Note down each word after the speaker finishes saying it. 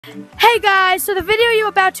Hey guys, so the video you're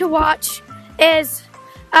about to watch is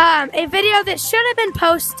a video that should have been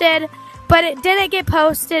posted, but it didn't get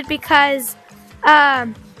posted because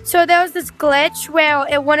so there was this glitch where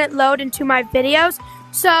it wouldn't load into my videos.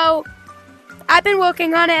 So I've been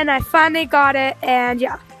working on it and I finally got it, and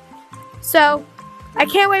yeah. So I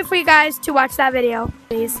can't wait for you guys to watch that video,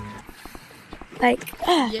 please. Like,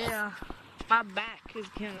 yeah, my back is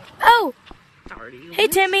kind of. Oh, Sorry. hey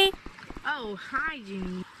Timmy. Oh, hi,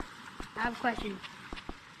 Jimmy. I have a question.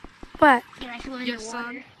 What? Can I swim in Yes, the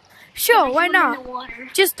water? son. Sure, Can I why swim in not? the water?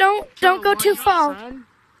 Just don't go too far. Son.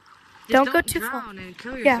 Don't go too far. Drown and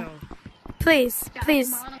kill Yeah. yourself. Please,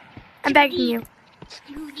 please. I'm begging you. It's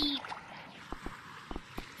too deep.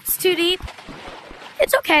 It's too deep.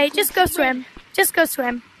 It's okay. Just go swim. Just go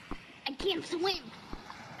swim. I can't swim.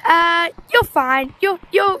 You're fine. You'll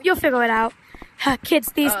figure it out.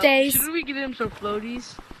 Kids these days. Should we get him some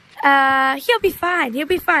floaties? He'll be fine. He'll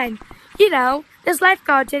be fine. You know, there's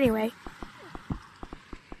lifeguards anyway.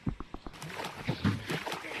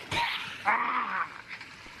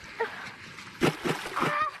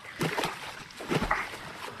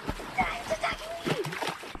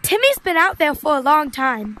 Timmy's been out there for a long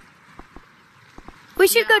time. We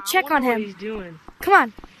should go check on What him. he's doing. Come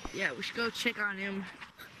on. Yeah, we should go check on him.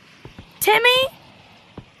 Timmy?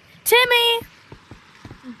 Timmy?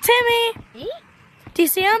 Timmy? Me? Do you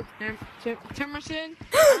see him? Timerson?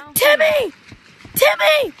 Timmy!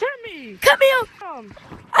 Timmy! Timmy! Come here! Come.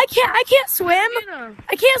 I can't swim! Get him.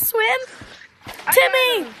 I can't swim! I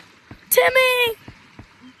Timmy! got him. Timmy!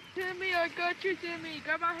 Timmy, I got you, Timmy.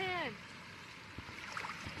 Grab my hand.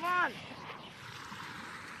 Come on.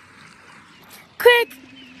 Quick!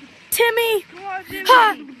 Timmy! Come on, Timmy.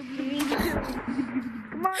 Ha!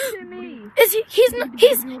 Come on, Timmy. Is he? He's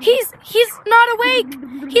not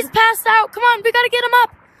awake. He's passed out. Come on, we gotta get him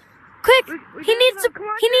up. Quick! We He gotta needs go. Come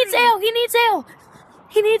on, he needs Timmy. ale. He needs ale.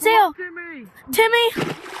 He needs Come ale. on, Timmy. Timmy,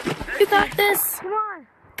 you got this. Come on.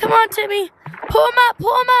 Come on, Timmy. Pull him up.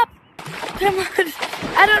 Pull him up. Come on.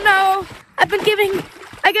 I don't know.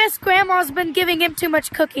 I guess Grandma's been giving him too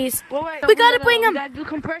much cookies. Well, wait, We gotta bring him. We gotta do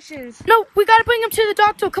compressions. No, we gotta bring him to the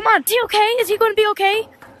doctor. Come on. Is he okay? Is he gonna be okay?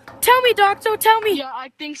 Tell me, doctor. Tell me. Yeah,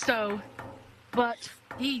 I think so. But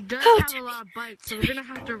he does Oh, have Timmy. a lot of bites, so we're gonna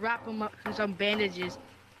have to wrap him up in some bandages.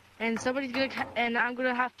 And somebody's gonna, and I'm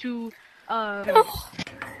gonna have to, Oh.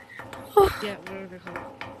 yeah, whatever they're called.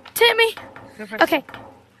 Timmy. Compressions. Okay.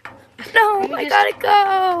 No, Let me I just- gotta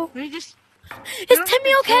go. Let me just. Is don't have Timmy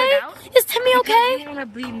to pull okay? it out, Is Timmy because I okay? don't wanna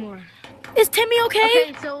bleed more. Is Timmy okay?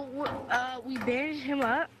 Okay, so we bandaged him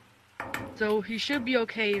up, so he should be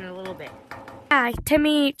okay in a little bit. Yeah,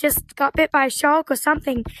 Timmy just got bit by a shark or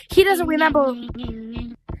something. He doesn't remember.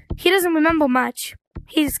 He doesn't remember much.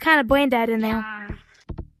 He's kind of brain dead in there.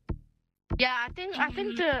 Yeah, I think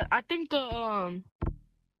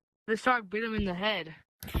the shark bit him in the head.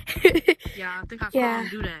 Yeah, I think I saw Yeah. him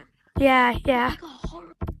do that. Yeah. I got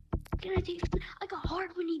hard. Can I take? I got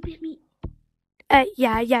hard when he bit me.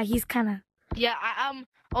 Yeah. He's kind of. Yeah, I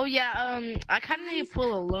kind of need to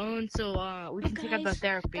pull a loan so we can take up the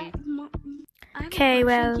therapy. Okay,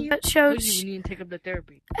 well, but show. We need to take up the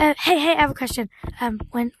therapy. Hey, I have a question.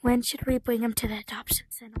 When should we bring him to the adoption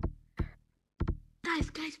center? Guys,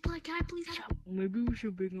 can I please have? Maybe we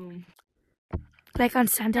should bring him. Like on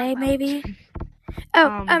Sunday, maybe?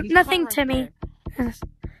 Oh, He's nothing, probably right Timmy.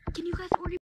 Can you guys